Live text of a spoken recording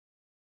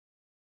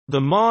The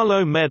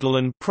Marlow Medal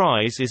and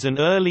Prize is an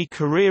early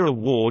career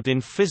award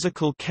in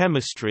physical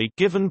chemistry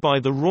given by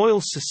the Royal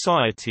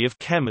Society of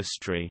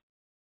Chemistry.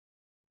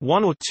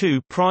 One or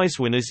two prize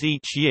winners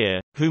each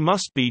year, who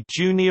must be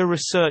junior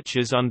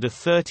researchers under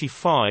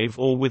 35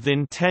 or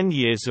within 10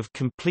 years of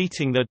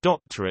completing their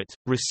doctorate,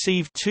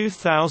 receive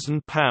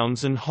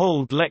 £2,000 and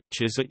hold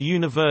lectures at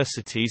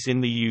universities in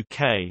the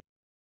UK.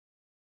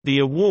 The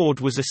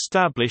award was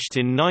established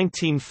in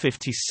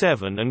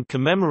 1957 and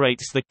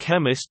commemorates the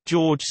chemist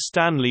George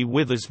Stanley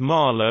Withers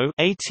Marlow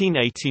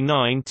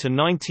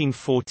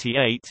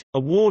 (1889–1948).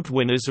 Award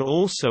winners are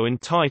also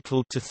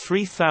entitled to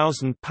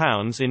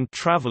 £3,000 in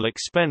travel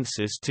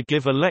expenses to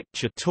give a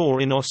lecture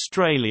tour in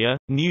Australia,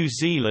 New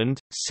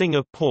Zealand,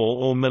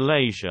 Singapore or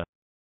Malaysia.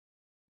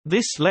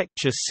 This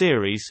lecture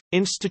series,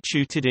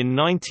 instituted in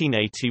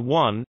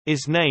 1981,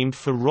 is named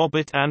for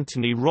Robert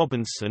Anthony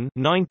Robinson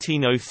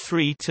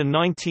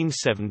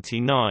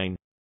 (1903–1979).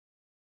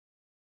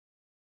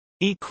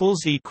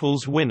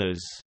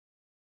 Winners